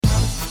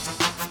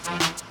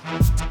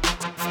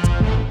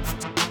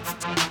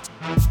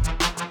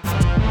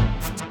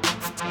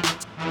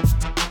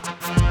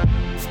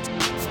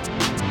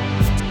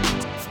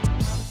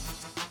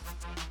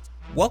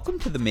Welcome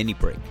to the Mini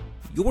Break,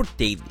 your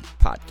daily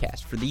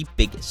podcast for the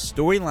biggest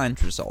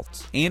storylines,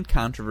 results, and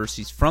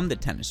controversies from the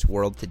tennis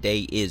world.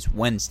 Today is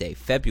Wednesday,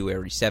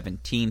 February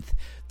 17th.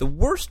 The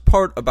worst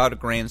part about a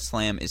Grand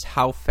Slam is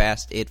how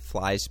fast it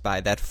flies by.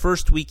 That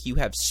first week, you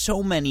have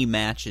so many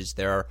matches.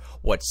 There are,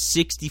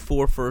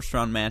 64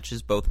 first-round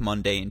matches both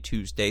Monday and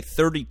Tuesday,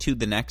 32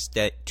 the next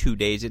 2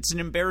 days. It's an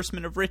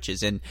embarrassment of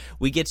riches, and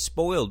we get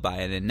spoiled by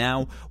it. And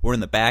now we're in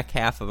the back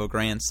half of a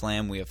Grand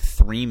Slam. We have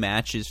 3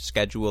 matches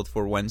scheduled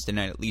for Wednesday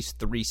night, at least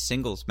 3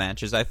 singles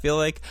matches. I feel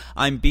like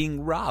I'm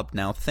being robbed.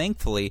 Now,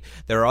 thankfully,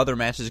 there are other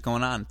matches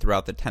going on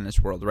throughout the tennis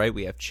world, right?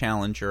 We have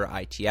Challenger,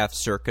 ITF,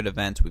 circuit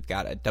events. We've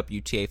got a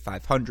WTA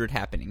 500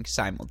 happening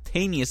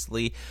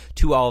simultaneously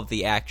to all of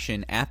the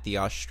action at the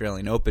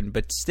Australian Open.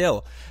 But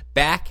still,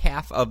 back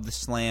half of the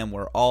slam,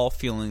 we're all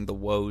feeling the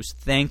woes.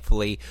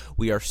 Thankfully,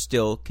 we are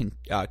still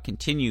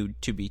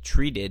continued to be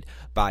treated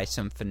by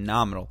some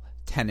phenomenal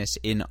tennis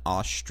in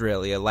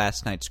Australia.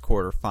 Last night's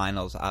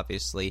quarterfinals,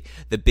 obviously,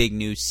 the big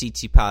news,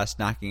 Tsitsipas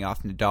knocking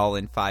off Nadal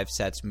in 5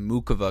 sets,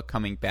 Mukova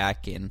coming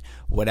back in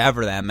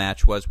whatever that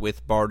match was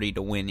with Barty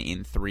to win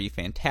in 3.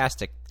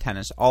 Fantastic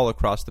tennis all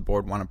across the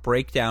board. Want to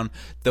break down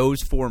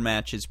those 4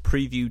 matches,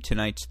 preview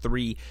tonight's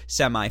 3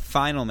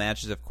 semifinal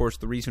matches. Of course,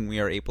 the reason we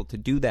are able to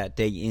do that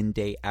day in,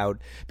 day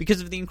out, because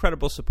of the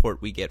incredible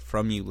support we get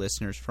from you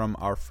listeners, from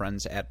our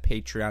friends at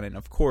Patreon, and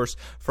of course,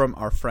 from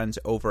our friends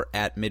over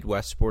at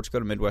Midwest Sports. Go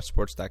to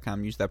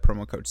MidwestSports.com, use that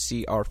promo code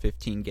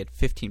CR15, get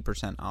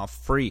 15% off,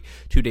 free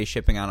 2-day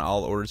shipping on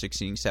all orders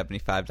exceeding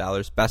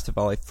 $75. Best of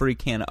all, a free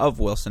can of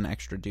Wilson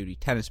Extra Duty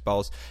tennis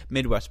balls.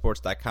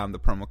 MidwestSports.com, the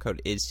promo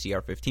code is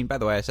CR15. By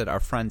the way, I said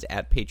our friends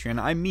at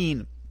Patreon. I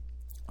mean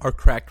our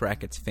Cracked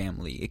Rackets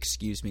family,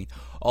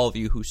 all of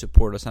you who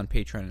support us on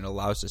Patreon. It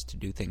allows us to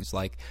do things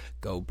like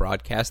go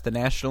broadcast the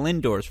national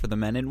indoors for the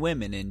men and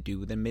women and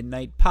do the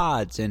midnight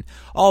pods, and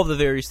all of the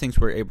various things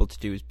we're able to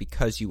do is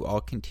because you all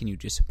continue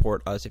to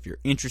support us. If you're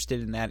interested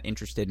in that,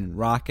 interested in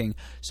rocking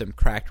some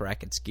Cracked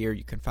Rackets gear,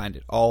 you can find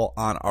it all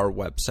on our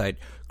website,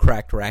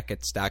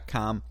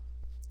 crackedrackets.com.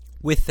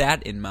 With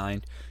that in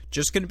mind,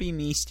 just going to be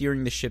me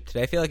steering the ship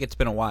today. I feel like it's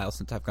been a while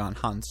since I've gone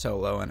Han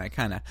Solo, and I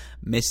kind of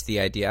missed the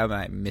idea. I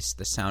might miss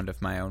the sound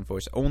of my own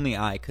voice. Only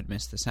I could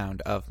miss the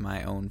sound of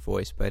my own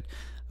voice, but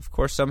of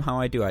course, somehow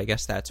I do. I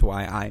guess that's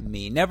why I'm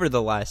me.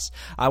 Nevertheless,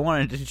 I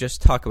wanted to just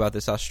talk about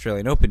this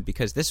Australian Open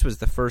because this was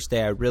the first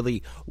day I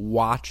really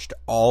watched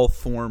all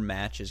 4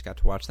 matches. Got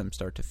to watch them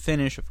start to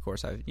finish. Of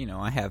course, I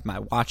have my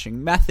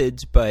watching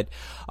methods, but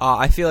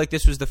I feel like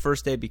this was the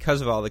first day because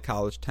of all the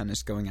college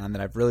tennis going on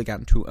that I've really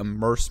gotten to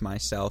immerse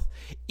myself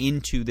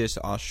into this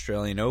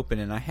Australian Open.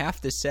 And I have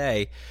to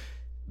say,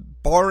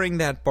 barring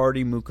that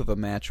Barty-Mukova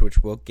match, which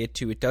we'll get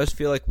to, it does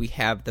feel like we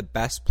have the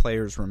best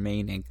players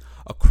remaining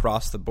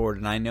across the board.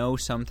 And I know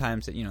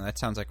sometimes that, that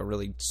sounds like a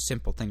really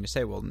simple thing to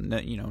say. Well,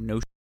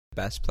 no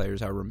best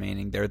players are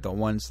remaining. They're the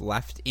ones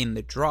left in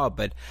the draw.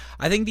 But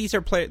I think these are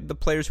the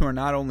players who are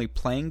not only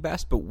playing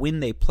best, but when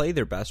they play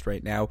their best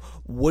right now,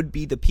 would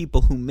be the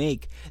people who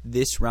make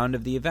this round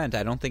of the event.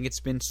 I don't think it's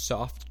been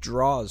soft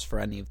draws for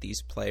any of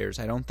these players.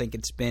 I don't think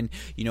it's been,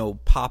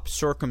 pop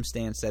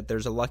circumstance that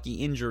there's a lucky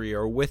injury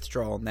or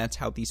withdrawal, and that's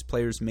how these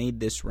players made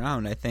this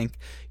round. I think,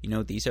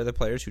 these are the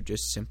players who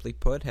just simply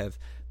put have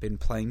been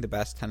playing the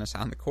best tennis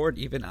on the court.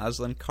 Even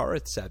Aslan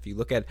Karatsev, you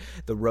look at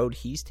the road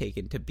he's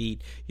taken to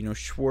beat,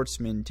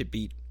 Schwartzman, to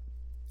beat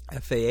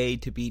FAA,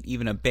 to beat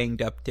even a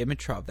banged-up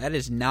Dimitrov. That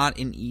is not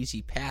an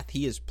easy path.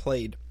 He has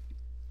played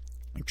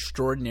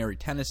extraordinary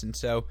tennis, and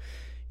so,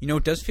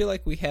 it does feel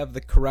like we have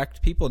the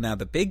correct people now.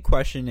 The big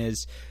question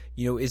is,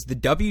 is the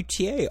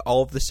WTA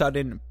all of a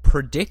sudden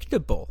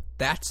predictable?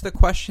 That's the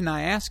question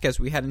I ask as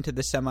we head into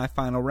the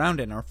semifinal round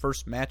in our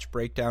first match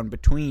breakdown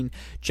between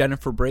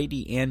Jennifer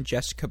Brady and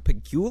Jessica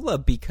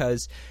Pegula,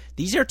 because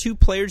these are 2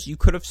 players you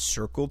could have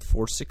circled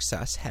for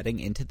success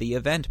heading into the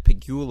event.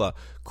 Pegula,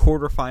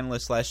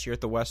 quarterfinalist last year at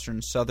the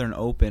Western Southern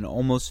Open,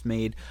 almost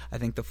made, I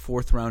think, the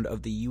 4th round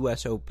of the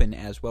U.S. Open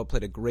as well,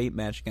 played a great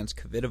match against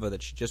Kvitova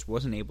that she just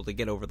wasn't able to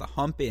get over the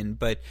hump in,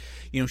 but,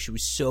 she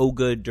was so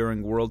good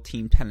during World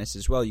Team Tennis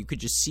as well. You could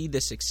just see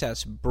the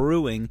success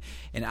brewing,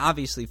 and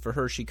obviously for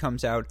her, she comes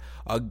out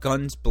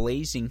guns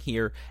blazing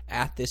here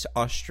at this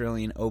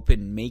Australian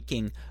Open,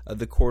 making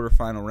the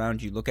quarterfinal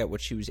round. You look at what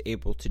she was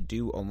able to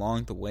do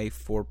along the way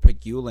for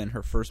Pegula in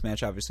her first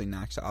match. Obviously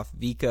knocks off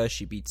Vika.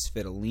 She beats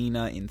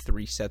Svitolina in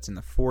 3 sets in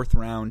the 4th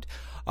round.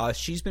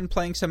 She's been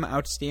playing some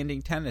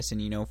outstanding tennis,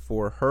 and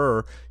for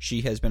her,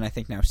 she has been, I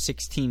think, now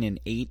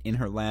 16-8 in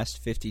her last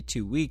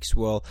 52 weeks.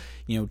 Well,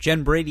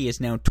 Jen Brady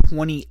is now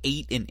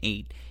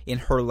 28-8 in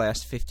her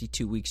last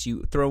 52 weeks.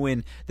 You throw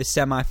in the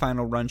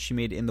semifinal run she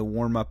made in the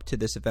warm-up to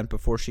this event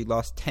before she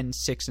lost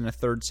 10-6 in a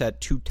 3rd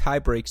set, 2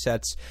 tiebreak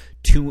sets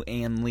to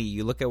Ann Lee.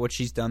 You look at what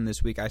she's done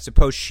this week. I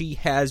suppose she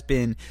has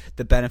been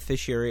the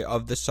beneficiary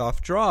of the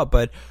soft draw,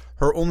 but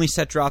Her only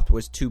set dropped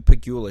was to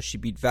Pegula. She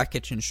beat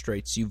Vekic in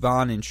straights,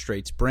 Yuvan in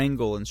straights,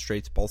 Brangle in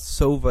straights,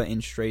 Bolsova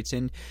in straights,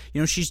 and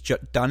she's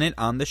done it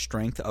on the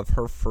strength of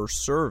her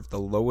first serve. The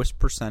lowest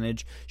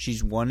percentage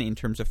she's won in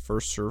terms of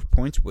first serve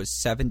points was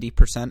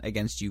 70%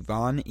 against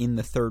Yuvan in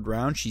the third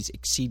round. She's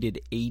exceeded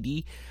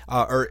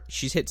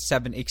exceeded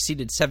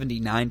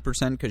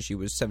 79% because she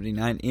was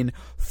 79 in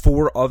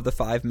 4 of the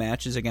 5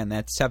 matches. Again,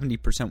 that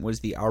 70%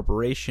 was the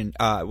aberration.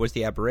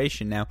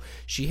 Now,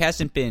 she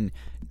hasn't been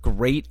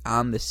great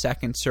on the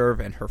second serve,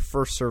 and her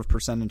first serve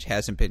percentage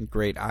hasn't been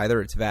great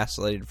either. It's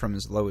vacillated from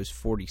as low as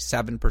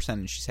 47%,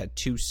 and she's had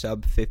 2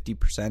 sub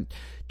 50%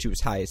 to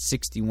as high as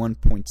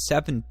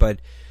 61.7%. But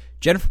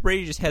Jennifer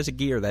Brady just has a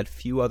gear that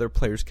few other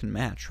players can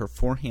match. Her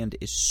forehand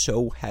is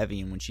so heavy,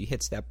 and when she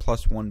hits that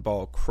 +1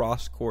 ball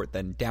cross court,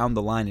 then down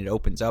the line it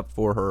opens up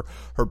for her.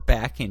 Her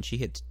backhand, she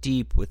hits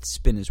deep with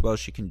spin as well.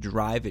 She can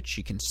drive it,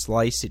 she can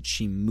slice it,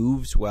 she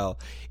moves well.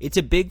 It's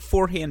a big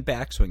forehand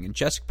backswing, and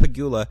Jessica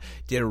Pegula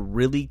did a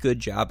really good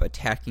job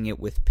attacking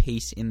it with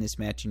pace in this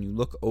match. And you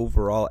look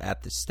overall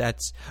at the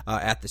stats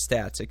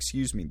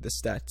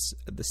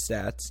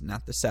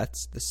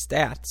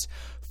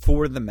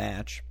for the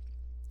match.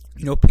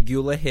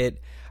 Pegula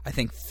hit, I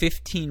think,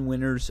 15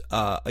 winners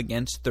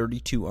against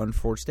 32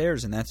 unforced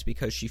errors, and that's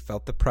because she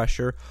felt the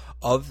pressure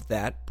of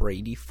that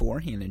Brady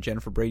forehand. And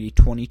Jennifer Brady,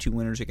 22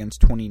 winners against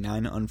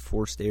 29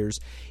 unforced errors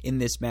in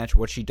this match.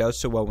 What she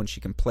does so well when she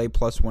can play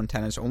 +1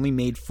 tennis, only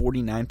made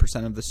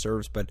 49% of the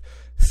serves, but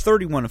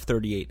 31 of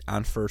 38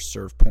 on first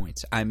serve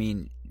points. I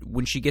mean,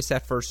 when she gets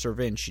that first serve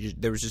in,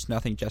 there was just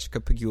nothing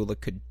Jessica Pegula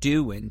could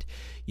do. And,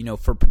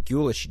 for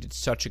Pegula, she did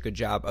such a good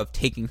job of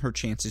taking her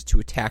chances to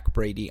attack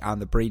Brady on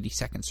the Brady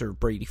second serve.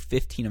 Brady,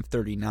 15 of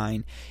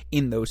 39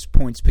 in those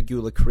points.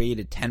 Pegula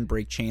created 10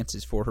 break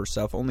chances for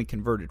herself, only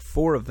converted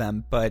 4 of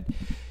them. But,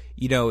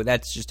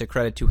 that's just a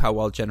credit to how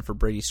well Jennifer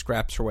Brady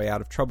scraps her way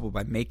out of trouble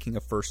by making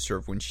a first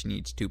serve when she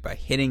needs to, by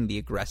hitting the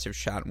aggressive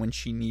shot when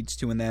she needs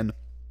to, and then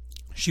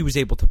she was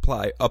able to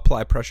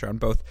apply pressure on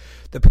both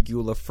the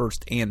Pegula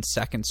first and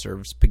second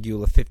serves.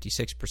 Pegula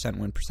 56%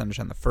 win percentage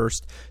on the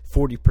first,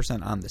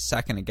 40% on the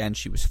second. Again,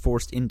 she was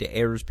forced into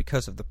errors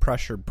because of the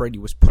pressure Brady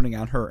was putting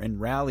on her in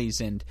rallies.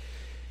 And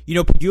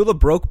Pegula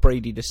broke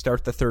Brady to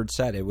start the third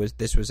set.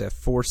 This was a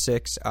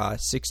 4-6,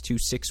 6-2,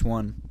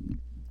 6-1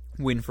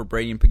 win for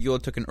Brady, and Pegula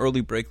took an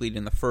early break lead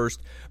in the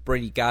first.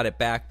 Brady got it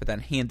back, but then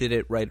handed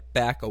it right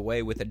back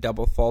away with a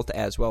double fault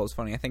as well. It's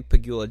funny, I think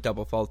Pegula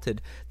double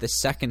faulted the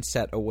second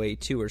set away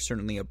too, or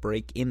certainly a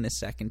break in the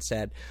second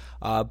set.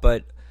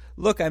 But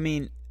look, I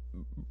mean,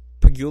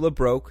 Pegula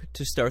broke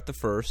to start the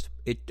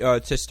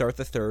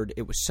third.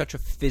 It was such a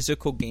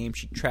physical game.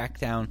 She tracked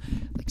down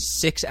like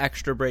 6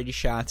 extra Brady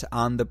shots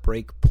on the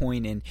break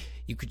point, and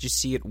you could just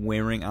see it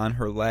wearing on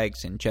her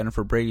legs. And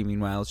Jennifer Brady,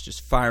 meanwhile, is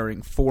just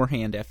firing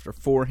forehand after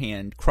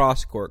forehand,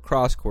 cross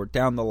court,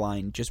 down the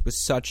line, just with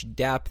such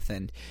depth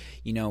and,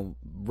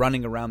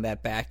 running around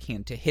that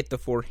backhand to hit the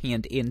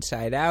forehand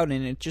inside out.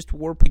 And it just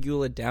wore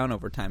Pegula down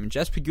over time. And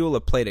Jess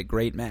Pegula played a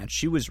great match.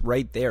 She was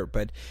right there,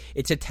 but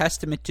it's a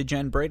testament to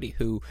Jen Brady,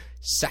 who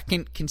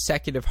second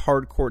consecutive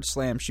hard court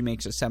slam she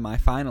makes a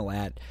semifinal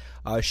at.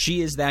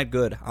 She is that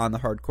good on the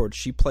hard court.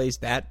 She plays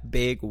that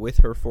big with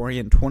her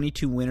forehand.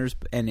 22 winners,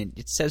 and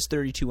it says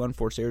 32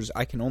 unforced errors.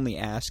 I can only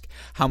ask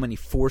how many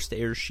forced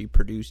errors she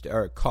produced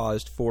or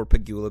caused for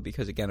Pegula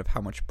because, again, of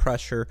how much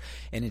pressure.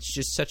 And it's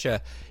just such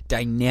a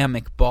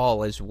dynamic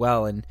ball as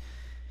well. And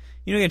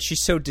again,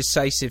 she's so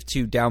decisive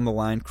too down the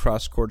line,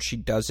 cross court. She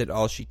does it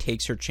all. She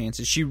takes her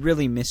chances. She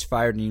really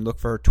misfired, and you look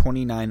for her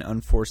 29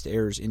 unforced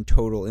errors in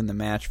total in the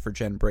match for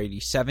Jen Brady.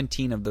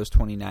 17 of those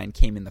 29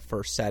 came in the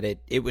first set.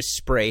 It was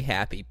spray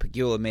happy.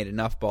 Pegula made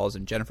enough balls,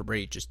 and Jennifer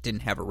Brady just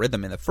didn't have a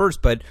rhythm in the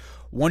first. But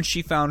once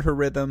she found her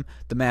rhythm,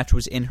 the match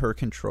was in her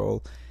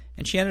control,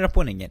 and she ended up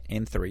winning it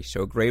in 3.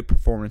 So a great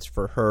performance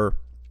for her.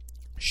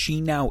 She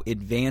now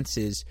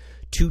advances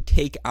to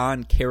take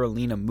on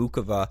Karolina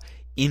Muchova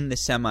in the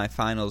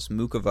semifinals.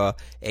 Muchova,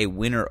 a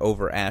winner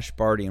over Ash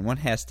Barty, and what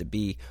has to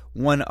be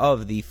one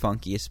of the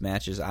funkiest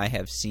matches I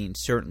have seen,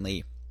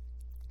 certainly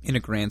in a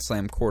Grand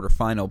Slam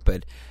quarterfinal,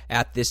 but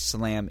at this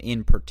slam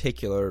in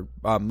particular.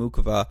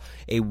 Muchova,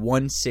 a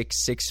 1-6,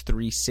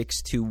 6-3,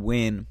 6-2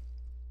 win.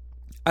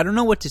 I don't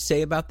know what to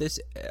say about this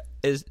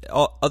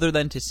other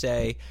than to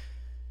say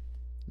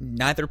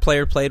neither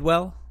player played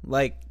well.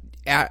 Like,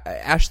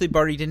 Ashley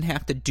Barty didn't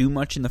have to do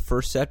much in the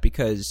first set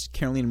because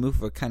Karolina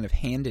Muchova kind of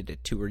handed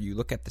it to her. You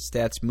look at the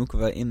stats,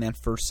 Muchova in that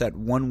first set,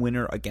 1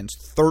 winner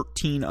against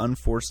 13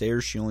 unforced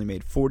errors. She only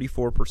made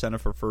 44%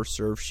 of her first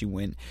serve. She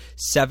went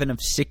 7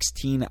 of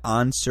 16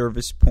 on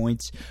service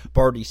points.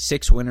 Barty,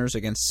 6 winners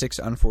against 6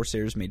 unforced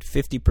errors, made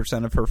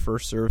 50% of her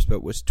first serves,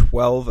 but was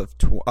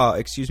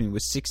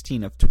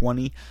 16 of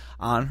 20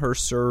 on her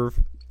serve.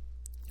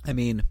 I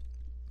mean,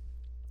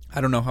 I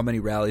don't know how many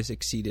rallies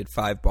exceeded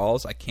 5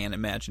 balls. I can't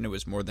imagine it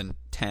was more than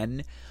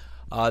 10.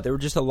 there were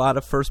just a lot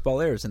of first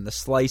ball errors, and the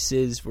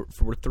slices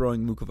were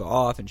throwing Muchova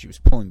off, and she was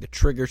pulling the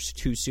triggers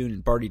too soon,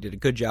 and Barty did a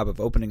good job of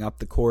opening up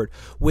the court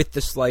with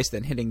the slice,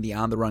 then hitting the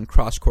on-the-run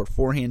cross-court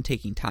forehand,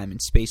 taking time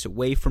and space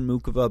away from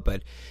Muchova,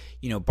 but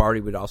Barty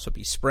would also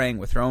be spraying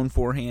with her own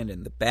forehand,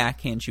 and the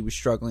backhand she was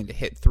struggling to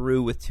hit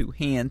through with two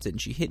hands,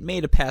 and she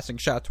made a passing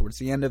shot towards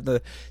the end of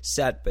the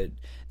set, but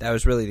that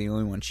was really the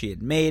only one she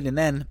had made. And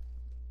then,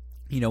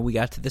 we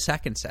got to the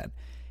second set,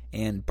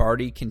 and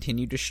Barty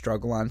continued to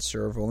struggle on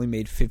serve, only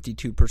made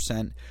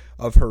 52%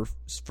 of her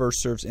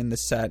first serves in the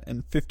set,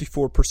 and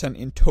 54%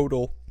 in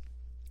total.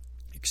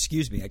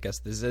 Excuse me, I guess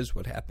this is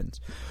what happens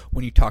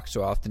when you talk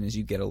so often, is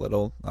you get a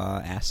little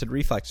acid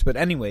reflux. But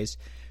anyways,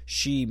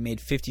 she made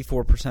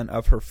 54%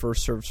 of her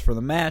first serves for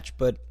the match,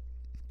 but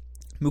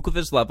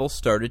Muchova's level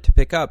started to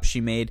pick up. She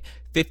made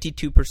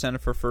 52%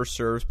 of her first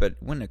serves, but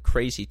went a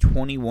crazy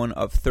 21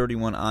 of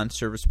 31 on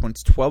service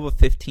points, 12 of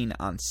 15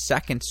 on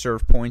second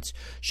serve points.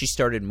 She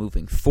started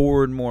moving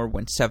forward more,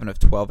 went 7 of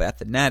 12 at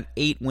the net,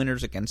 8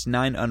 winners against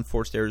 9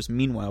 unforced errors.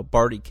 Meanwhile,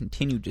 Barty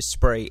continued to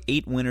spray,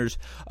 8 winners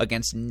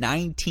against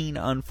 19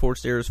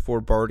 unforced errors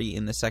for Barty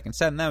in the second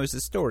set, and that was the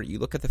story. You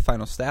look at the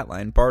final stat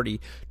line, Barty,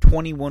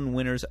 21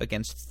 winners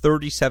against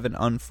 37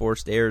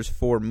 unforced errors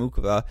for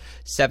Muchova,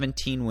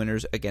 17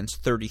 winners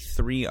against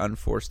 33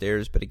 unforced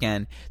errors, but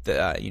again,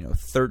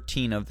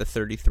 13 of the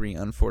 33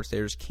 unforced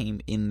errors came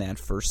in that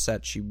first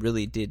set. She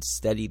really did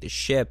steady the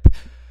ship,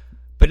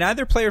 but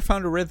neither player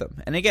found a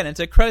rhythm. And again, it's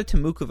a credit to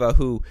Muchova,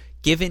 who,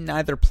 given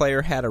neither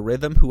player had a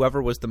rhythm,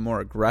 whoever was the more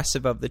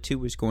aggressive of the two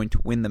was going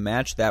to win the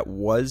match. That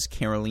was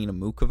Karolina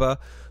Muchova,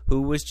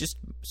 who was just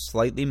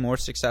slightly more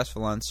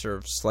successful on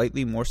serve,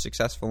 slightly more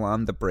successful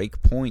on the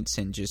break points,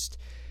 and just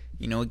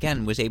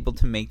again, was able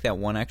to make that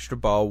one extra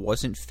ball,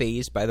 wasn't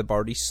fazed by the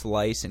Barty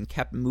slice, and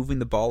kept moving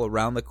the ball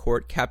around the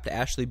court, kept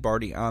Ashley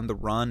Barty on the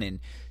run. And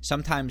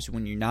sometimes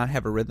when you not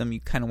have a rhythm, you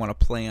kind of want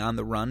to play on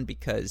the run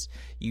because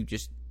you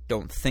just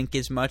don't think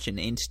as much and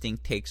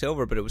instinct takes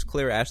over. But it was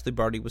clear Ashley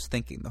Barty was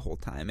thinking the whole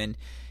time. And,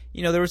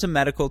 there was a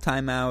medical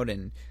timeout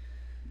and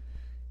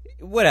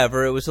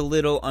whatever, it was a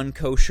little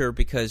unkosher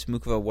because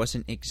Muchova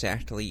wasn't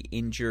exactly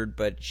injured,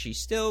 but she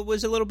still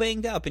was a little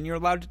banged up, and you're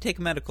allowed to take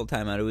a medical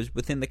timeout. It was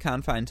within the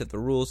confines of the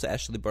rules.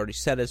 Ashley Barty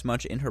said as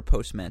much in her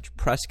post-match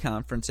press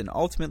conference, and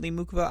ultimately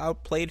Muchova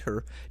outplayed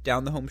her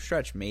down the home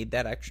stretch, made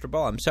that extra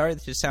ball. I'm sorry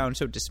to sound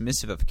so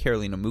dismissive of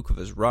Karolina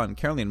Muchova's run.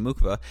 Karolina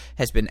Muchova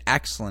has been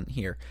excellent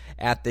here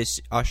at this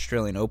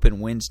Australian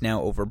Open, wins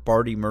now over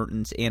Barty,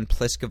 Mertens, and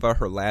Pliskova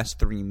her last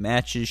 3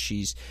 matches.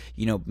 She's,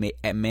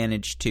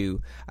 managed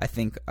to, I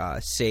think,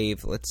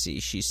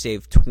 she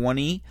saved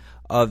 20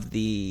 of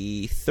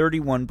the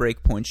 31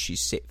 break points she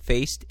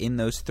faced in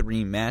those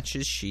 3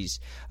 matches. She's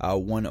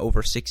won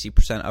over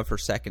 60% of her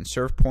second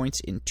serve points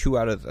in 2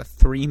 out of the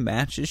 3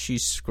 matches.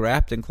 She's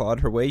scrapped and clawed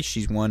her way.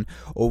 She's won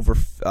over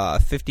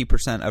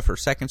 50% of her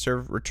second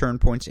serve return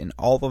points in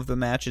all of the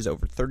matches,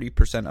 over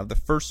 30% of the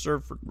first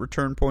serve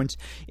return points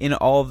in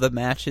all of the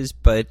matches,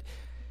 but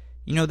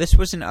this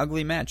was an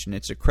ugly match, and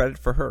it's a credit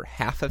for her.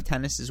 Half of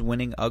tennis is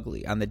winning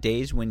ugly. On the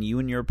days when you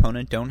and your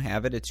opponent don't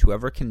have it, it's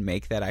whoever can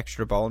make that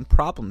extra ball and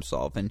problem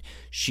solve. And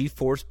she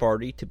forced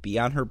Barty to be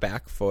on her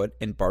back foot,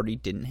 and Barty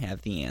didn't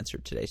have the answer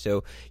today.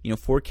 So,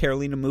 for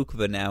Karolina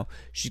Muchova now,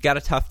 she's got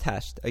a tough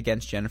test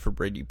against Jennifer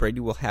Brady.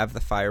 Brady will have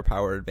the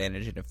firepower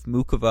advantage, and if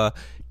Muchova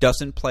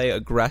doesn't play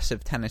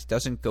aggressive tennis,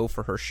 doesn't go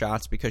for her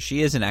shots, because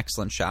she is an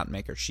excellent shot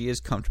maker, she is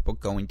comfortable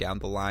going down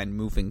the line,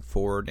 moving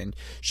forward, and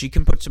she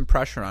can put some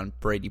pressure on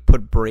Brady,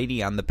 put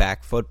Brady on the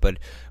back foot, but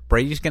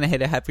Brady's going to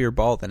hit a heavier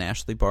ball than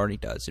Ashley Barty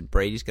does, and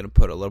Brady's going to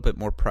put a little bit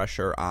more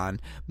pressure on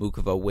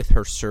Muchova with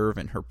her serve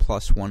and her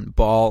 +1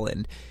 ball,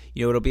 and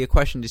it'll be a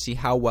question to see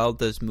how well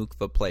does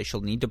Muchova play. She'll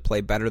need to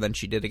play better than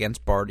she did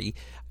against Barty,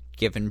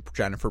 given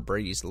Jennifer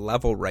Brady's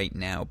level right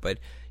now, but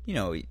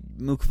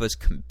Muchova's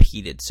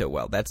competed so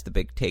well. That's the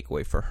big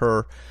takeaway for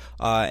her,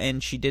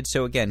 and she did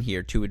so again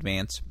here to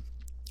advance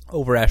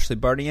over Ashley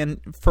Barty.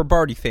 And for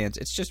Barty fans,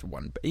 it's just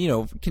one,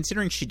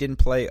 considering she didn't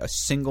play a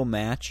single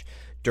match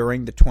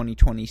during the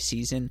 2020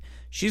 season,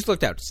 she's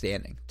looked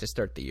outstanding to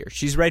start the year.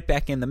 She's right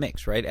back in the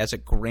mix, right, as a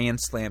Grand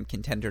Slam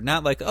contender.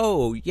 Not like,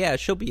 oh, yeah,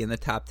 she'll be in the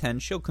top 10,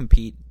 she'll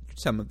compete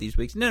some of these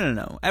weeks.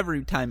 No.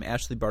 Every time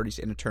Ashley Barty's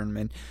in a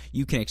tournament,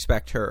 you can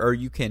expect her, or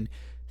you can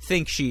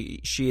think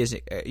she is,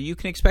 you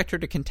can expect her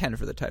to contend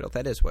for the title.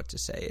 That is what to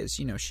say, is,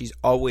 she's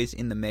always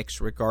in the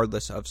mix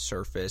regardless of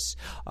surface.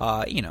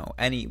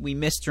 We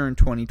missed her in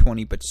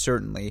 2020, but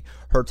certainly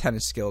her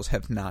tennis skills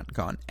have not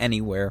gone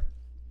anywhere.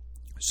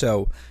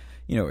 So,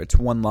 it's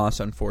one loss,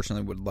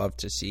 unfortunately. Would love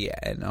to see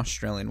an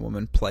Australian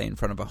woman play in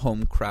front of a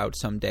home crowd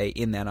someday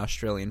in that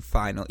Australian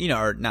final,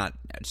 or not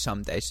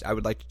someday. I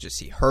would like to just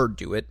see her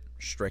do it,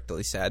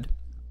 strictly said.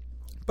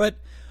 But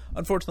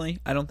unfortunately,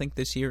 I don't think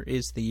this year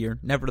is the year.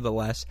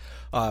 Nevertheless,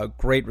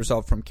 great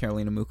result from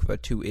Karolina Muchova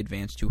to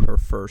advance to her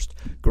first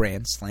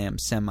Grand Slam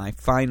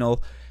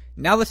semifinal.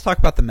 Now let's talk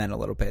about the men a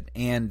little bit.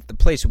 And the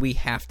place we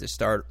have to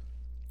start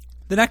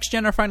The next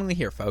gen are finally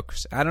here,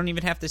 folks. I don't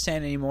even have to say it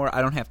anymore.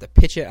 I don't have to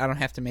pitch it. I don't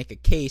have to make a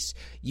case.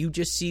 You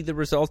just see the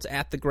results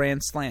at the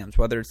Grand Slams,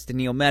 whether it's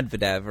Daniil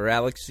Medvedev or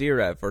Alex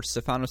Zverev or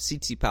Stefanos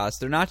Tsitsipas.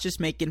 They're not just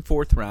making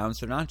fourth rounds.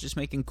 They're not just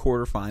making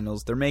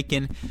quarterfinals. They're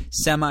making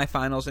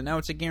semifinals, and now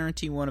it's a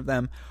guarantee one of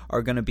them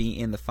are going to be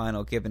in the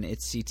final, given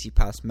it's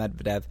Tsitsipas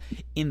Medvedev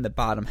in the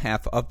bottom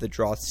half of the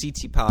draw.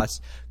 Tsitsipas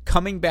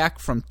coming back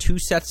from 2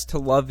 sets to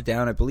love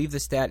down. I believe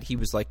the stat, he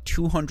was like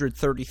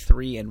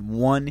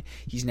 233-1.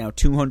 He's now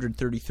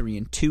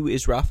 233-2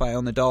 is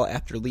Rafael Nadal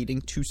after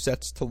leading 2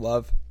 sets to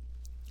love,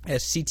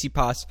 as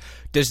Tsitsipas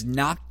does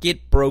not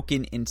get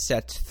broken in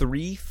sets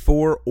 3,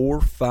 4, or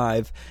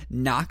 5,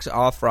 knocks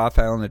off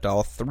Rafael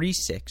Nadal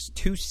 3-6,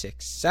 2-6,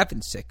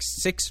 7-6,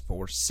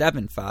 6-4,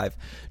 7-5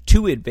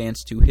 to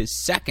advance to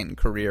his second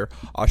career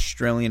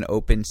Australian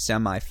Open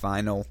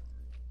semifinal.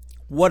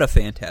 What a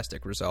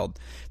fantastic result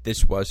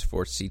this was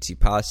for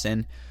Tsitsipas.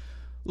 And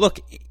look,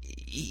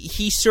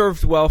 he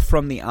served well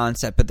from the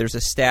onset, but there's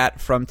a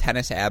stat from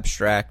Tennis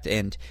Abstract,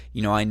 and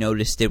I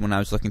noticed it when I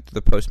was looking through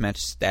the post-match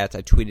stats.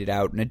 I tweeted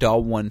out,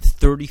 Nadal won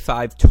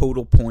 35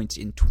 total points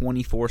in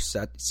 24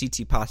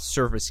 Tsitsipas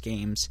service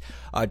games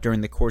during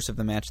the course of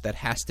the match. That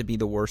has to be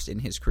the worst in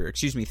his career.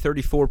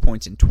 34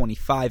 points in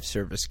 25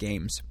 service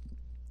games.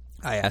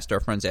 I asked our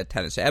friends at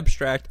Tennis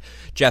Abstract,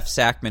 Jeff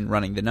Sackman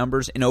running the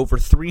numbers. In over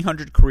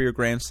 300 career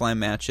Grand Slam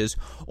matches,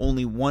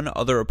 only one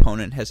other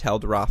opponent has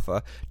held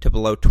Rafa to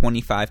below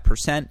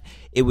 25%.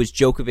 It was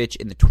Djokovic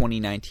in the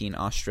 2019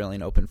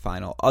 Australian Open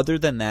final. Other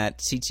than that,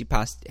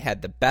 Tsitsipas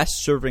had the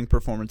best serving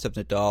performance of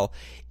Nadal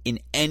in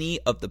any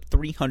of the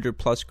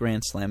 300-plus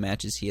Grand Slam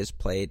matches he has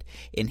played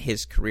in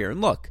his career. And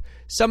look,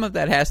 some of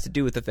that has to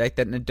do with the fact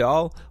that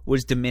Nadal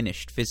was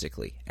diminished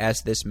physically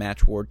as this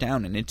match wore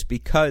down, and it's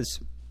because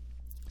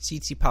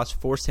Tsitsipas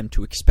forced him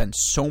to expend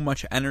so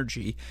much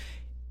energy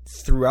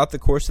throughout the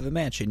course of the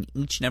match in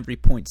each and every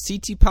point.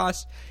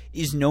 Tsitsipas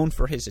is known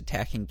for his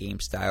attacking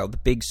game style, the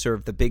big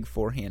serve, the big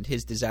forehand,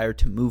 his desire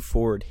to move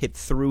forward, hit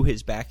through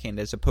his backhand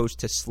as opposed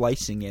to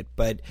slicing it.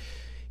 But,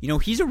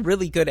 he's a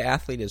really good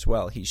athlete as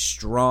well. He's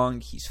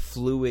strong, he's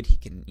fluid, he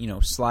can,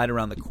 slide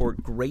around the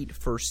court, great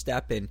first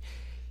step, and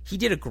he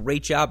did a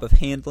great job of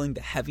handling the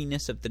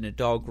heaviness of the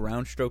Nadal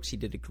ground strokes. He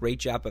did a great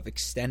job of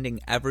extending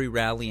every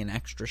rally an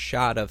extra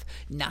shot, of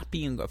not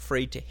being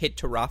afraid to hit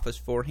to Rafa's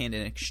forehand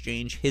and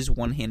exchange his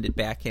one-handed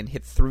backhand,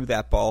 hit through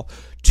that ball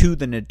to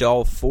the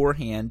Nadal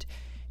forehand.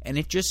 And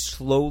it just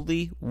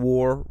slowly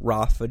wore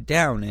Rafa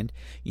down. And,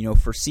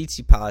 for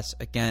Tsitsipas,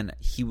 again,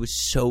 he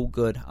was so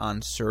good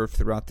on serve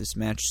throughout this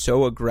match,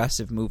 so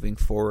aggressive moving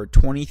forward,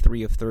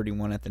 23 of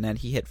 31 at the net.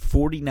 He hit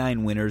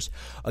 49 winners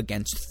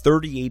against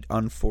 38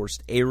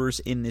 unforced errors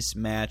in this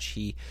match.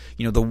 He,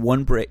 the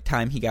one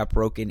time he got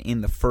broken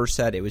in the first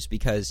set, it was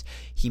because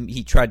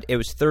he tried, it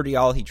was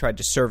 30-all, he tried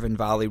to serve and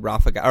volley.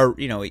 Rafa got,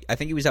 I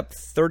think he was up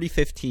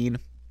 30-15.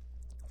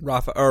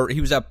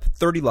 He was up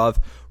 30-love.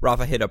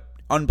 Rafa hit a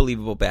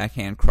unbelievable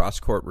backhand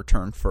cross-court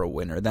return for a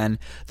winner. Then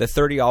the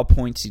 30-all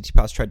point,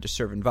 Tsitsipas tried to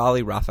serve and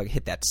volley. Rafa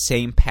hit that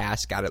same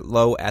pass, got it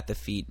low at the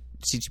feet.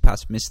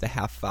 Tsitsipas missed the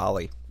half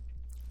volley.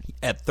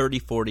 At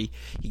 30-40,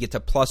 he gets a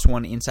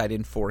 +1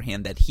 inside-in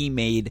forehand that he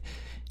made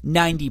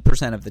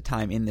 90% of the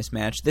time in this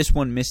match. This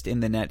one missed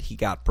in the net. He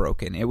got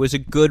broken. It was a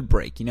good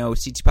break.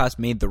 Tsitsipas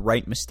made the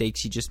right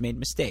mistakes. He just made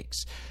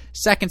mistakes.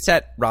 Second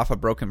set, Rafa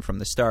broke him from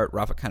the start.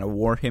 Rafa kind of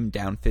wore him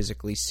down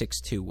physically,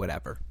 6-2,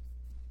 whatever.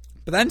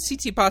 But then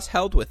Tsitsipas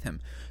held with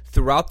him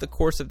throughout the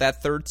course of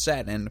that third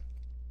set. And,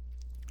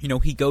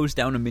 he goes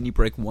down a mini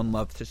break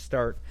 1-love to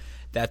start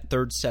that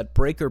third set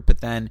breaker,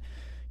 but then,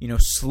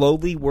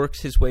 slowly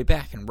works his way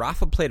back. And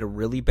Rafa played a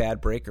really bad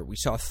breaker. We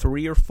saw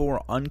 3 or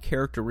 4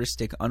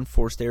 uncharacteristic,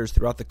 unforced errors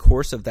throughout the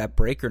course of that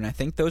breaker. And I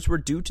think those were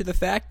due to the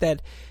fact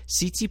that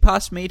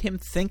Tsitsipas made him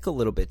think a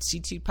little bit.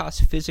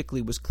 Tsitsipas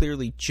physically was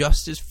clearly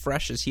just as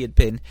fresh as he had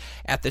been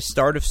at the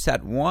start of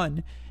set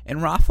 1. And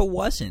Rafa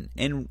wasn't.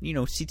 And,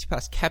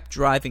 Tsitsipas kept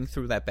driving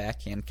through that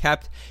backhand,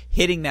 kept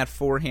hitting that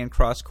forehand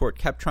cross-court,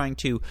 kept trying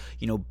to,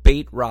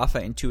 bait Rafa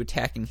into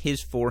attacking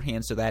his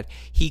forehand so that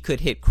he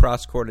could hit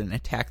cross-court and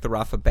attack the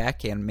Rafa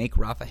backhand, make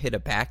Rafa hit a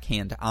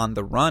backhand on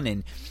the run.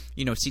 And,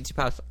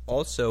 Tsitsipas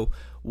also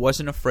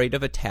wasn't afraid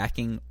of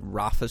attacking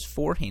Rafa's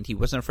forehand. He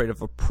wasn't afraid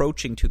of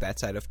approaching to that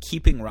side, of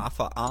keeping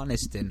Rafa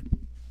honest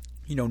and,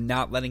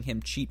 not letting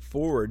him cheat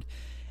forward.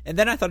 And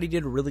then I thought he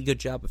did a really good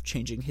job of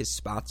changing his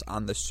spots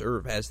on the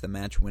serve as the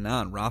match went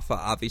on. Rafa,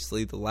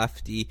 obviously the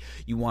lefty,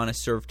 you want to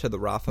serve to the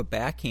Rafa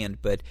backhand,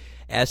 but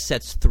as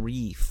sets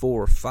 3,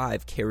 4,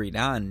 5 carried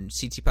on,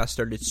 Tsitsipas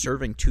started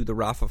serving to the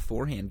Rafa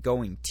forehand,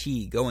 going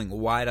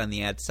wide on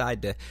the ad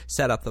side to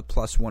set up the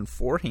 +1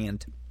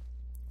 forehand.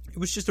 It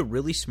was just a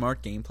really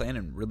smart game plan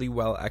and really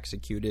well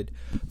executed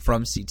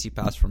from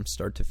Tsitsipas from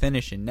start to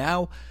finish. And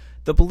now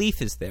the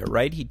belief is there,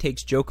 right? He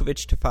takes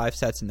Djokovic to 5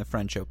 sets in the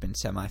French Open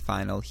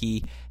semifinal.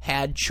 He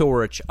had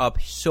Coric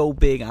up so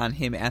big on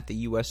him at the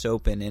U.S.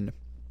 Open, and,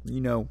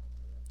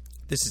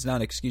 This is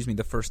not,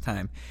 the first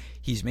time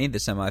he's made the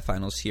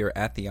semifinals here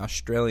at the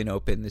Australian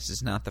Open. This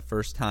is not the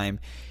first time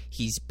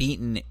he's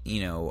beaten,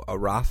 a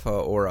Rafa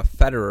or a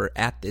Federer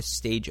at this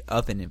stage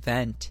of an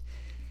event.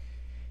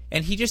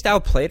 And he just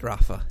outplayed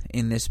Rafa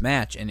in this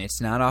match, and it's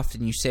not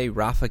often you say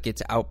Rafa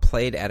gets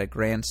outplayed at a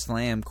Grand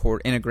Slam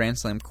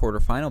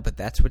quarterfinal, but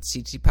that's what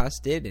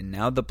Tsitsipas did, and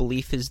now the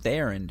belief is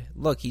there. And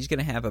look, he's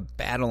going to have a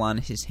battle on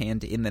his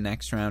hand in the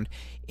next round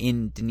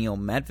in Daniil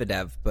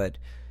Medvedev, but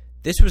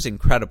this was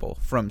incredible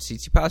from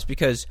Tsitsipas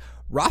because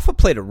Rafa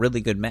played a really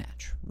good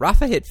match.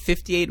 Rafa hit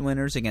 58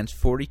 winners against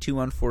 42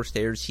 unforced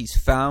errors. He's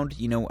found,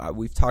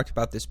 we've talked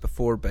about this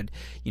before, but,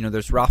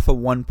 there's Rafa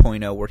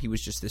 1.0 where he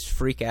was just this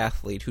freak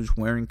athlete who's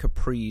wearing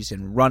capris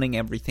and running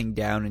everything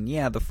down. And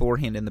yeah, the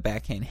forehand and the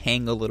backhand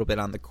hang a little bit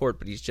on the court,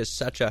 but he's just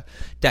such a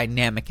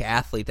dynamic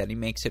athlete that he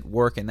makes it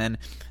work. And then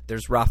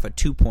there's Rafa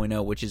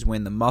 2.0, which is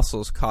when the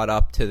muscles caught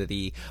up to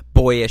the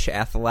boyish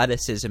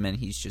athleticism and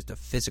he's just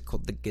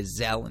the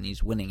gazelle, and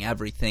he's winning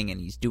everything,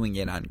 and he's doing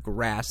it on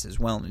grass as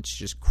well, and it's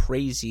just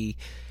crazy.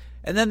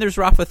 And then there's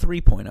Rafa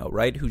 3.0,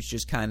 right, who's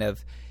just kind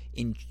of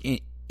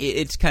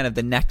it's kind of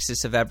the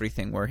nexus of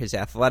everything, where his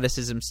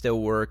athleticism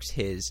still works,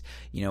 his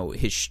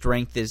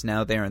strength is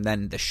now there, and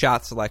then the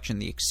shot selection,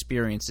 the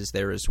experience is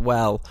there as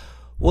well.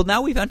 Well,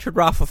 now we've entered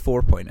Rafa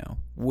 4.0,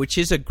 which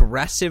is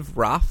aggressive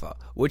Rafa,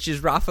 which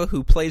is Rafa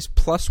who plays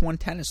 +1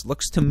 tennis,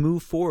 looks to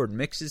move forward,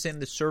 mixes in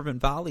the serve and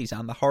volleys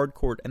on the hard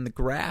court and the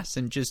grass,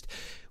 and just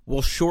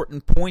will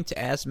shorten points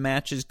as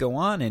matches go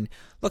on. And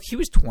look, he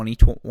was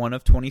 21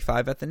 of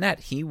 25 at the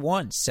net. He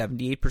won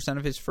 78%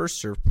 of his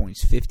first serve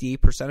points,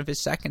 58% of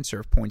his second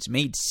serve points,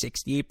 made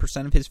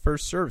 68% of his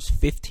first serves,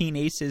 15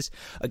 aces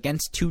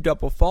against 2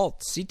 double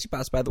faults.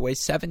 Tsitsipas, by the way,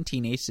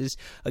 17 aces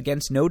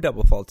against no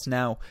double faults.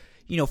 Now,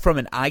 from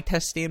an eye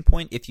test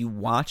standpoint, if you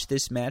watch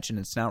this match and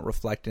it's not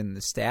reflected in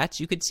the stats,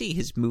 you could see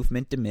his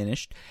movement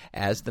diminished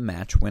as the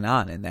match went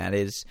on. And that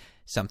is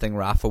something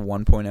Rafa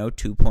 1.0,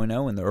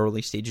 2.0, in the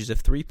early stages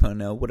of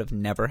 3.0 would have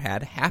never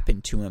had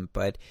happen to him.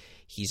 But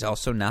he's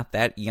also not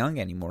that young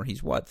anymore.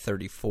 He's,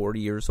 34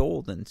 years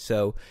old. And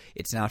so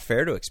it's not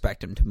fair to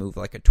expect him to move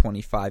like a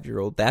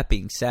 25-year-old. That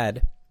being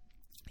said,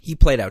 he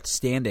played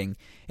outstanding,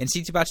 and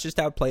Tsitsipas just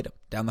outplayed him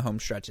down the home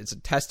stretch. It's a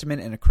testament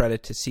and a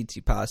credit to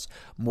Tsitsipas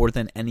more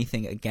than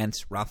anything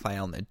against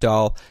Rafael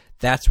Nadal.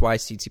 That's why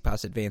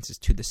Tsitsipas advances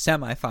to the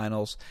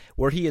semifinals,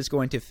 where he is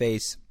going to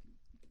face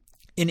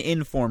an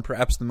informed,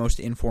 perhaps the most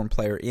informed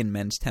player in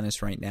men's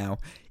tennis right now,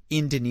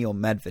 in Daniil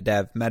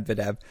Medvedev.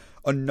 Medvedev,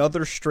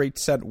 another straight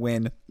set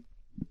win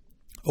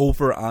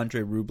over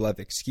Andrei Rublev.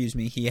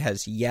 He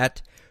has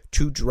yet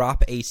to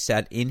drop a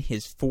set in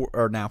his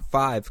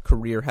 5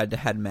 career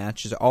head-to-head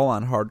matches, all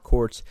on hard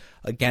courts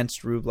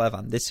against Rublev.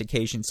 On this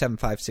occasion, 7-5,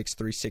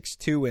 6-3,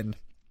 6-2. And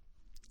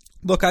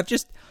look,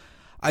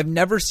 I've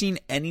never seen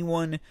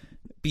anyone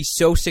be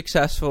so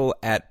successful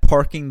at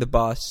parking the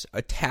bus,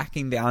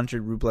 attacking the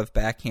Andrei Rublev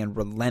backhand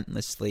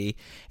relentlessly,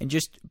 and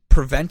just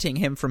preventing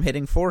him from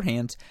hitting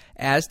forehands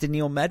as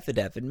Daniil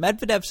Medvedev. And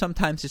Medvedev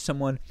sometimes is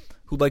someone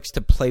who likes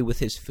to play with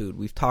his food.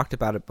 We've talked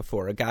about it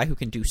before. A guy who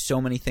can do so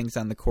many things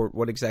on the court.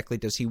 What exactly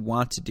does he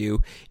want to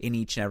do in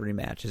each and every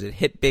match? Is it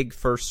hit big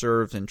first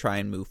serves and try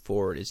and move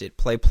forward? Is it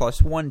play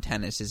 +1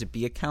 tennis? Is it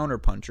be a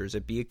counterpuncher? Is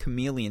it be a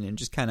chameleon and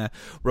just kind of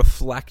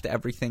reflect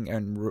everything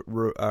and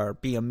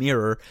be a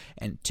mirror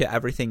and to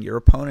everything your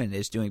opponent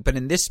is doing? But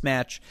in this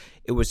match,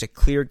 it was a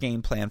clear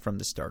game plan from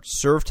the start.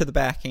 Serve to the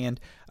backhand,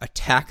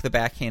 attack the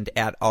backhand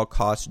at all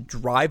costs,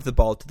 drive the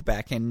ball to the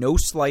backhand, no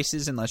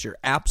slices unless you're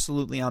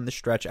absolutely on the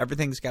stretch.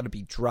 Everything's got to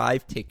be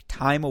drive, take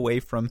time away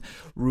from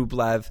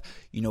Rublev,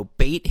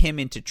 bait him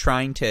into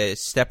trying to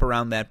step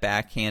around that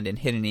backhand and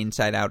hit an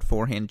inside-out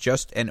forehand.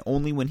 And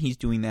only when he's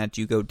doing that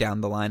do you go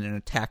down the line and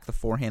attack the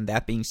forehand.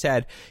 That being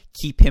said,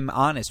 keep him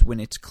honest when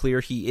it's clear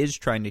he is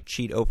trying to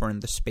cheat over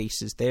and the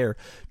space is there.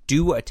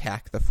 Do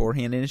attack the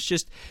forehand. And it's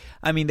just,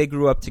 they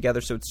grew up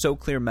together, so it's so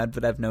clear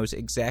Medvedev knows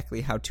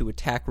exactly how to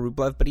attack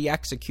Rublev, but he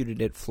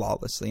executed it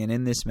flawlessly. And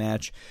in this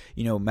match,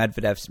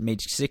 Medvedev made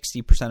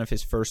 60% of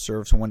his first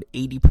serves, won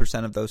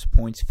 80% of those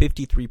points,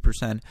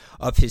 53%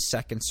 of his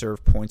second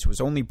serve points, was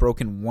only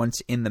broken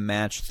once in the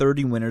match.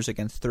 30 winners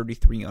against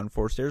 33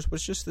 unforced errors,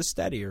 was just the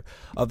steadier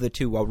of the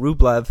two, while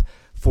Rublev,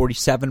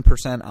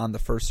 47% on the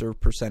first serve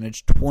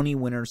percentage, 20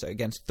 winners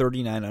against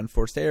 39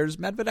 unforced errors.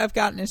 Medvedev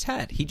got in his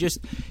head.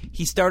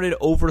 He started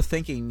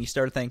overthinking. He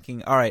started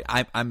thinking, all right,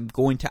 I'm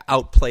going to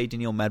outplay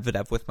Daniil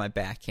Medvedev with my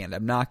backhand.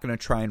 I'm not going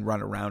to try and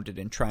run around it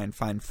and try and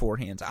find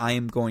forehands. I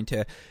am going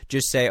to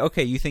just say,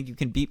 okay, you think you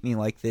can beat me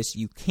like this?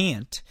 You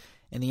can't.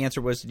 And the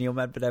answer was Daniil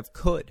Medvedev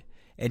could.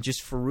 And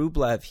just for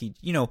Rublev,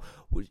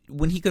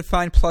 when he could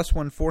find +1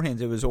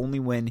 forehands, it was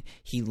only when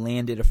he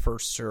landed a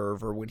first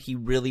serve or when he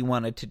really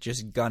wanted to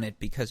just gun it,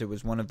 because it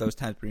was one of those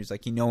times where he was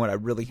like, you know what, I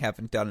really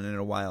haven't done it in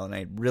a while and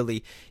I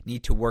really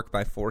need to work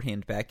my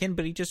forehand back in.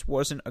 But he just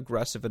wasn't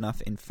aggressive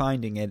enough in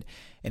finding it.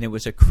 And it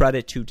was a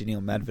credit to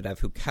Daniil Medvedev,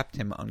 who kept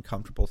him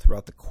uncomfortable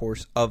throughout the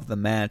course of the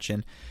match.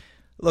 And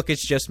Look,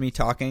 it's just me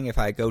talking. If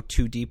I go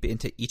too deep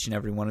into each and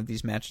every one of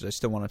these matches, I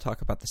still want to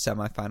talk about the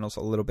semifinals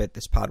a little bit.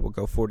 This pod will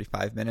go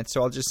 45 minutes.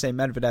 So I'll just say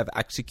Medvedev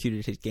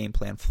executed his game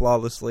plan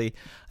flawlessly.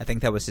 I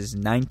think that was his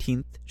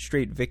 19th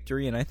straight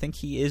victory, and I think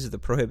he is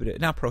the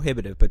not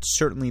prohibitive, but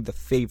certainly the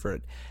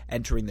favorite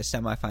entering the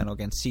semifinal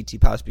against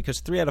Tsitsipas, because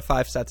 3 out of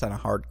 5 sets on a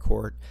hard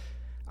court.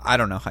 I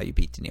don't know how you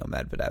beat Daniil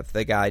Medvedev.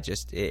 The guy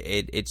just,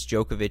 it's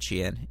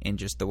Djokovician in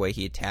just the way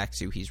he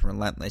attacks you. He's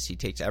relentless. He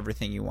takes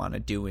everything you want to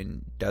do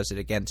and does it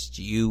against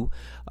you.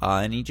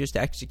 And he just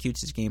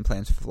executes his game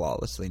plans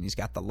flawlessly. And he's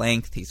got the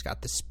length. He's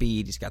got the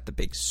speed. He's got the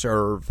big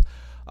serve.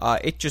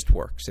 It just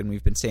works. And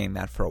we've been saying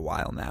that for a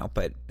while now.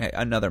 But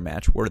another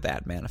match where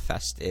that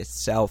manifests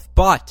itself.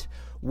 But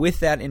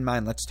with that in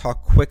mind, let's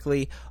talk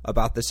quickly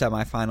about the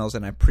semifinals,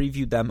 and I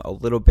previewed them a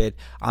little bit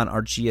on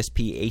our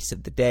GSP Ace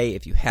of the Day.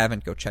 If you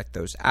haven't, go check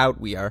those out.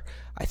 We are,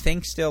 I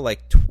think, still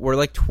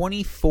we're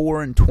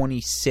 24 and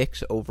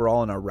 26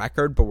 overall in our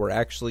record, but we're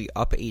actually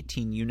up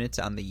 18 units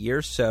on the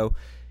year, so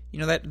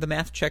that the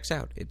math checks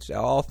out. It's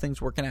all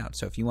things working out.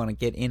 So if you want to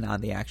get in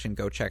on the action,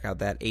 go check out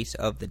that Ace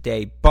of the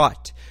Day.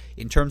 But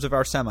in terms of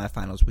our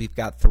semifinals, we've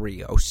got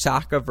 3.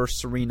 Osaka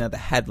versus Serena, the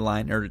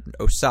headliner.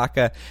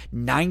 Osaka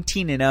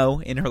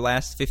 19-0 in her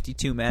last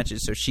 52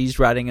 matches, so she's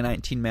riding a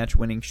 19-match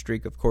winning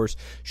streak. Of course,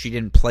 she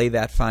didn't play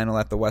that final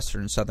at the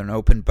Western and Southern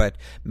Open, but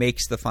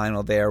makes the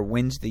final there,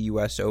 wins the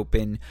U.S.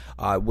 Open,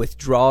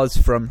 withdraws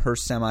from her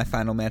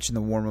semifinal match in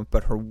the warm-up,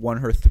 but won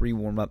her 3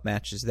 warm-up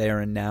matches there,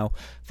 and now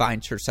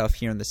finds herself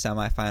here in the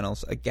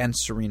semifinals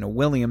against Serena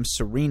Williams.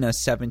 Serena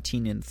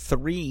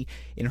 17-3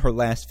 in her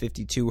last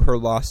 52. Her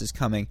loss is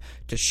coming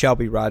to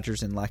Shelby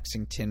Rogers in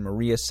Lexington,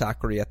 Maria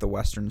Sakkari at the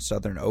Western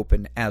Southern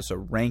Open,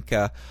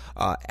 Azarenka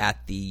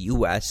at the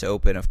U.S.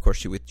 Open. Of course,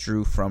 she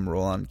withdrew from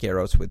Roland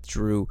Garros,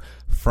 withdrew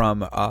from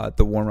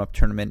the warm-up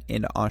tournament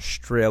in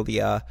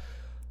Australia.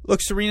 Look,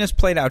 Serena's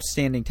played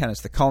outstanding tennis.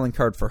 The calling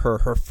card for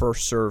her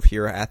first serve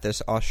here at this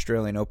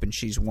Australian Open,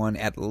 she's won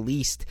at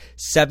least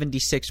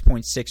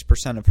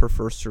 76.6% of her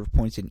first serve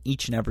points in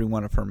each and every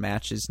one of her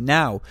matches.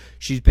 Now,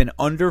 she's been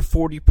under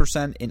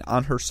 40%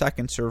 on her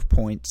second serve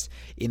points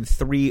in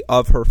 3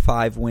 of her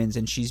 5 wins,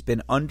 and she's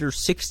been under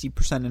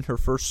 60% in her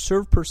first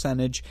serve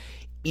percentage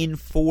in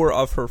 4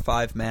 of her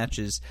 5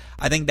 matches.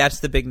 I think that's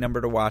the big number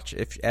to watch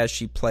as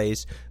she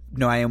plays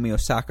Naomi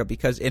Osaka,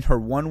 because in her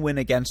one win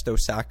against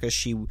Osaka,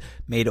 she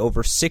made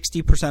over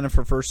 60% of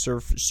her first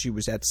serve. She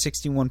was at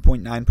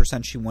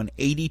 61.9%. She won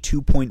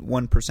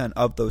 82.1%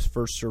 of those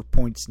first serve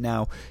points.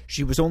 Now,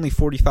 she was only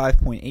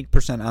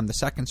 45.8% on the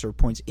second serve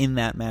points in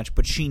that match,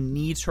 but she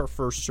needs her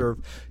first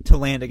serve to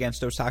land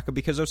against Osaka,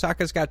 because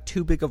Osaka's got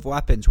too big of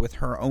weapons with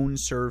her own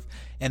serve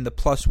and the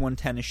 +1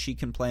 tennis she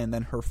can play, and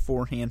then her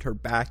forehand, her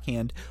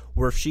backhand,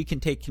 where if she can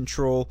take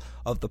control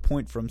of the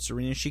point from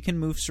Serena, she can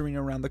move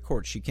Serena around the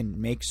court. She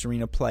can make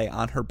Serena play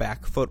on her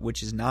back foot,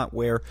 which is not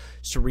where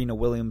Serena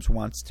Williams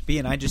wants to be.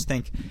 And I just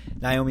think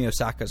Naomi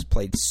Osaka's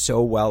played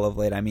so well of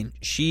late. I mean,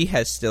 she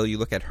has still, you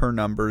look at her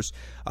numbers,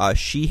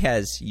 she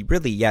has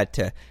really yet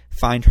to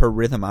find her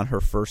rhythm on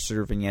her first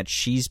serve, and yet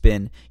she's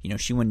been,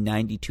 she won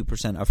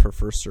 92% of her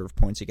first serve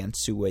points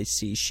against Su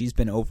Wei-Si. She's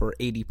been over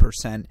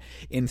 80%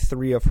 in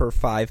 3 of her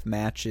 5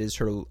 matches.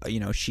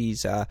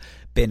 She's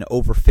been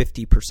over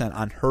 50%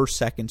 on her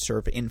second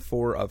serve in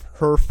 4 of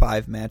her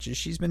 5 matches.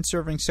 She's been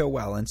serving so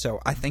well, and so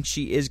I think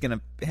she is going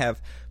to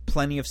have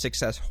plenty of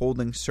success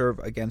holding serve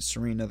against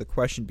Serena. The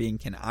question being,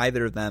 can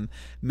either of them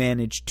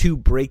manage to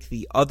break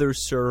the other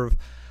serve?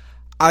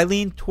 I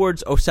lean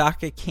towards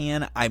Osaka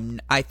can. I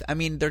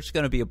mean, there's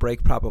going to be a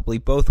break probably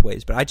both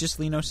ways, but I just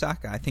lean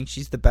Osaka. I think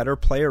she's the better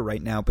player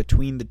right now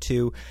between the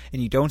two,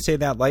 and you don't say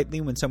that lightly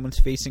when someone's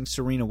facing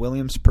Serena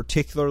Williams,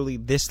 particularly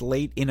this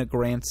late in a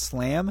Grand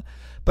Slam.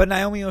 But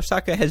Naomi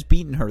Osaka has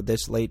beaten her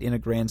this late in a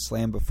Grand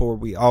Slam before.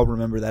 We all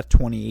remember that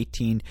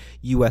 2018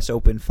 U.S.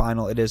 Open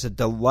final. It is a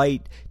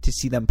delight to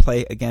see them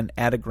play again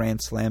at a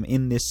Grand Slam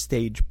in this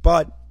stage,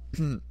 but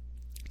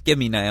give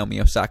me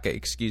Naomi Osaka,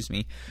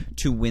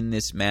 to win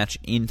this match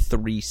in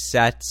 3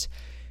 sets.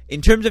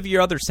 In terms of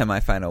your other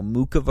semifinal,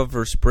 Mukova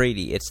versus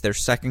Brady, it's their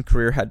second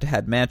career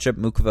head-to-head matchup.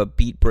 Mukova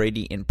beat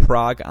Brady in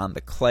Prague on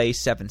the clay,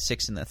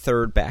 7-6 in the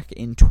third back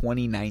in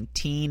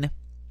 2019.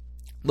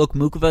 Look,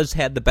 Mukova's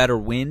had the better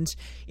wins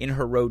in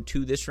her road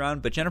to this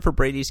round, but Jennifer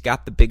Brady's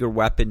got the bigger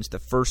weapons. The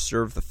first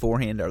serve, the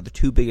forehand are the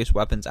 2 biggest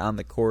weapons on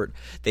the court.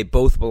 They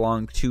both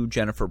belong to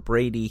Jennifer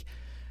Brady.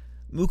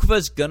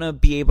 Mukova's going to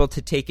be able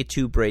to take it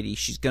to Brady.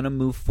 She's going to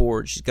move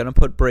forward. She's going to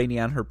put Brady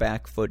on her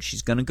back foot.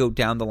 She's going to go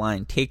down the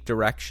line, take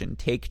direction,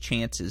 take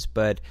chances.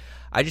 But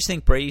I just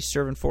think Brady's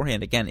serving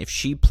forehand. Again, if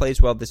she plays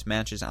well, this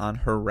match is on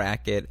her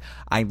racket.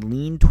 I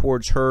lean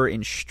towards her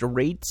in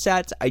straight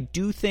sets. I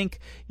do think,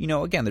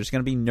 again, there's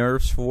going to be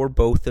nerves for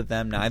both of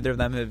them. Neither of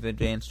them have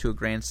advanced to a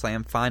Grand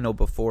Slam final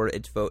before.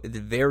 It's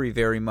very,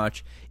 very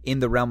much in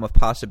the realm of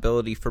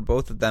possibility for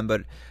both of them.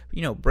 But,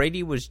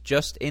 Brady was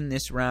just in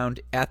this round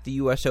at the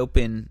U.S.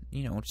 Open,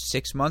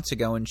 6 months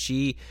ago, and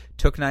she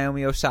took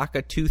Naomi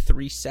Osaka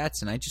 2-3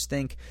 sets. And I just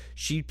think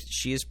she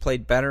has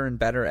played better and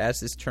better as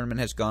this tournament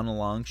has gone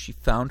along. She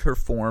found her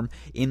form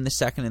in the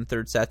second and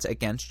third sets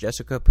against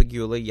Jessica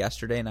Pegula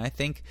yesterday, and I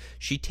think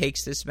she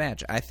takes this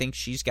match. I think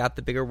she's got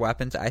the bigger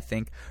weapons. I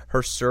think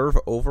her serve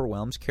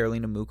overwhelms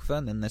Karolina Mukova,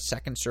 and then the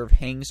second serve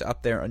hangs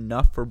up there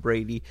enough for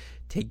Brady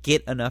to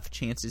get enough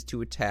chances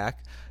to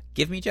attack.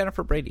 Give me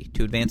Jennifer Brady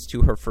to advance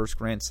to her first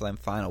Grand Slam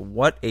final.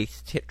 What a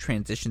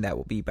transition that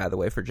will be, by the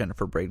way, for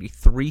Jennifer Brady.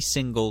 3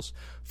 singles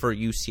for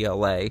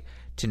UCLA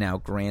to now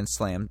Grand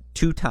Slam,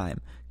 2-time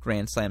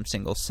Grand Slam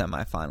singles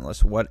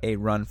semifinalist. What a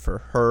run for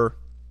her.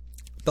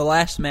 The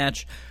last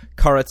match,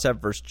 Karatsev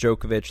versus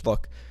Djokovic.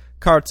 Look,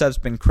 Karatsev's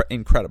been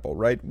incredible,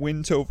 right?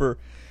 Wins over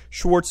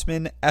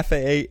Schwartzman,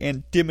 FAA,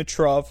 and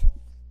Dimitrov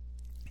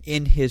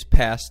in his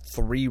past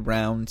 3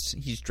 rounds.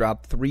 He's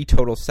dropped 3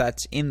 total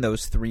sets in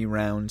those 3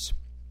 rounds.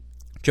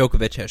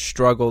 Djokovic has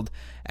struggled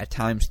at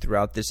times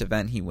throughout this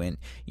event. He went,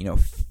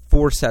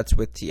 4 sets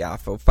with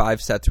Tiafoe, 5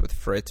 sets with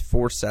Fritz,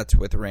 4 sets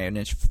with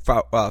Raonic,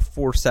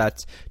 4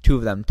 sets, 2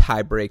 of them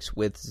tie breaks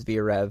with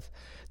Zverev.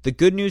 The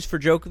good news for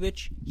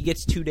Djokovic, he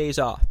gets 2 days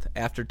off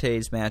after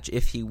today's match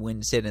if he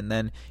wins it, and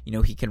then,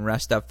 he can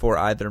rest up for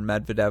either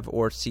Medvedev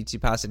or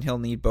Tsitsipas, and he'll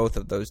need both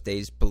of those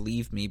days,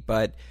 believe me,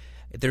 but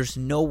there's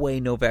no way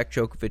Novak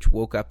Djokovic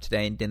woke up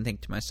today and didn't think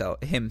to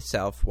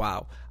himself,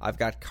 wow, I've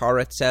got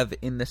Karatsev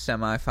in the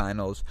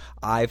semifinals.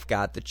 I've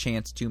got the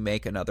chance to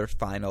make another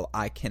final.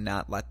 I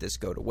cannot let this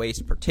go to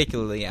waste,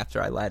 particularly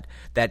after I let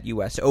that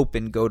U.S.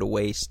 Open go to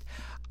waste.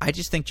 I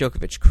just think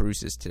Djokovic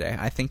cruises today.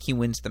 I think he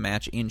wins the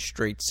match in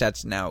straight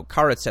sets now.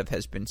 Karatsev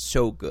has been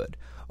so good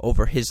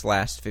over his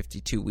last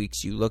 52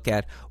 weeks. You look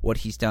at what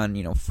he's done,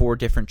 4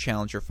 different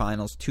Challenger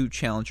finals, 2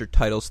 Challenger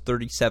titles,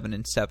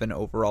 37-7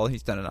 overall.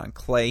 He's done it on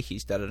clay.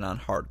 He's done it on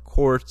hard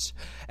courts.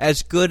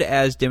 As good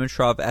as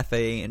Dimitrov,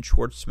 FAA, and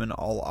Schwartzman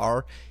all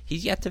are,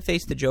 he's yet to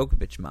face the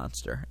Djokovic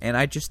monster. And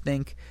I just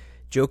think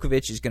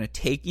Djokovic is going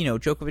to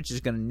Djokovic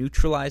is going to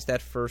neutralize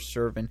that first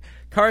serve. And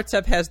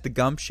Karatsev has the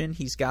gumption.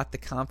 He's got the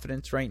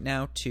confidence right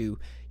now to,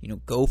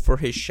 go for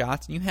his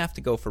shots. And you have to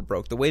go for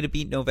broke. The way to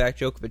beat Novak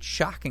Djokovic,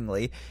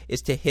 shockingly,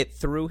 is to hit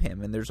through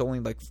him. And there's only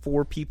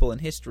 4 people in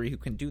history who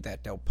can do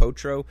that. Del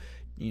Potro,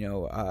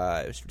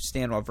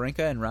 Stan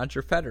Wawrinka, and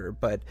Roger Federer.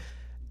 But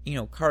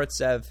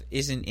Karatsev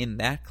isn't in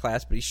that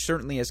class, but he's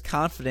certainly as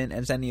confident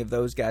as any of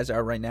those guys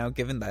are right now,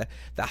 given the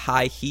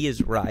high he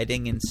is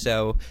riding. And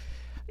so,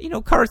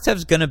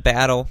 Karatsev's going to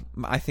battle.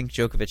 I think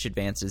Djokovic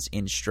advances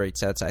in straight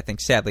sets. I think,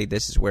 sadly,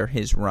 this is where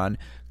his run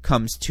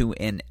comes to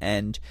an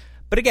end.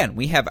 But again,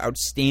 we have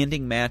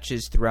outstanding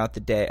matches throughout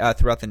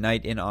the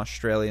night in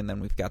Australia, and then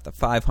we've got the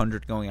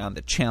 500 going on,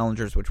 the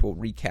Challengers, which we'll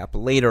recap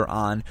later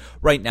on.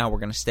 Right now, we're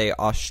going to stay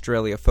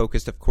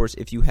Australia-focused. Of course,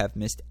 if you have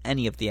missed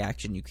any of the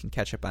action, you can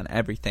catch up on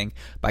everything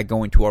by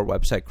going to our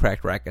website,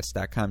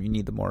 crackedrackets.com. You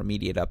need the more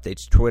immediate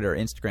updates. Twitter,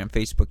 Instagram,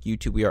 Facebook,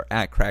 YouTube. We are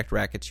at Cracked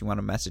Rackets. You want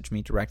to message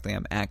me directly,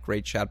 I'm at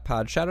Great Shot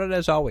Pod. Shout out,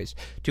 as always,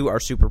 to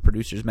our super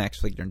producers, Max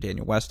Fleegner and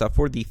Daniel Westoff,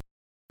 for the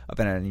of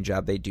any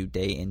job they do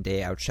day in,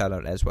 day out. Shout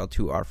out as well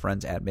to our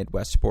friends at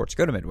Midwest Sports.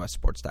 Go to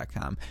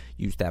MidwestSports.com.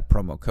 Use that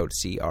promo code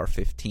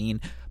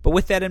CR15. But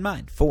with that in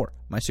mind, for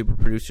my super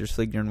producers,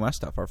 Fleegner and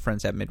Westoff, our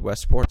friends at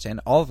Midwest Sports, and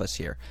all of us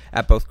here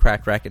at both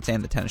Cracked Rackets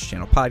and the Tennis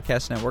Channel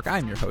Podcast Network,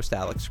 I'm your host,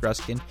 Alex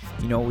Gruskin.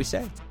 You know what we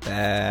say.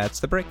 That's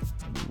the break.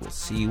 We will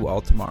see you all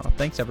tomorrow.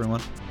 Thanks,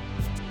 everyone.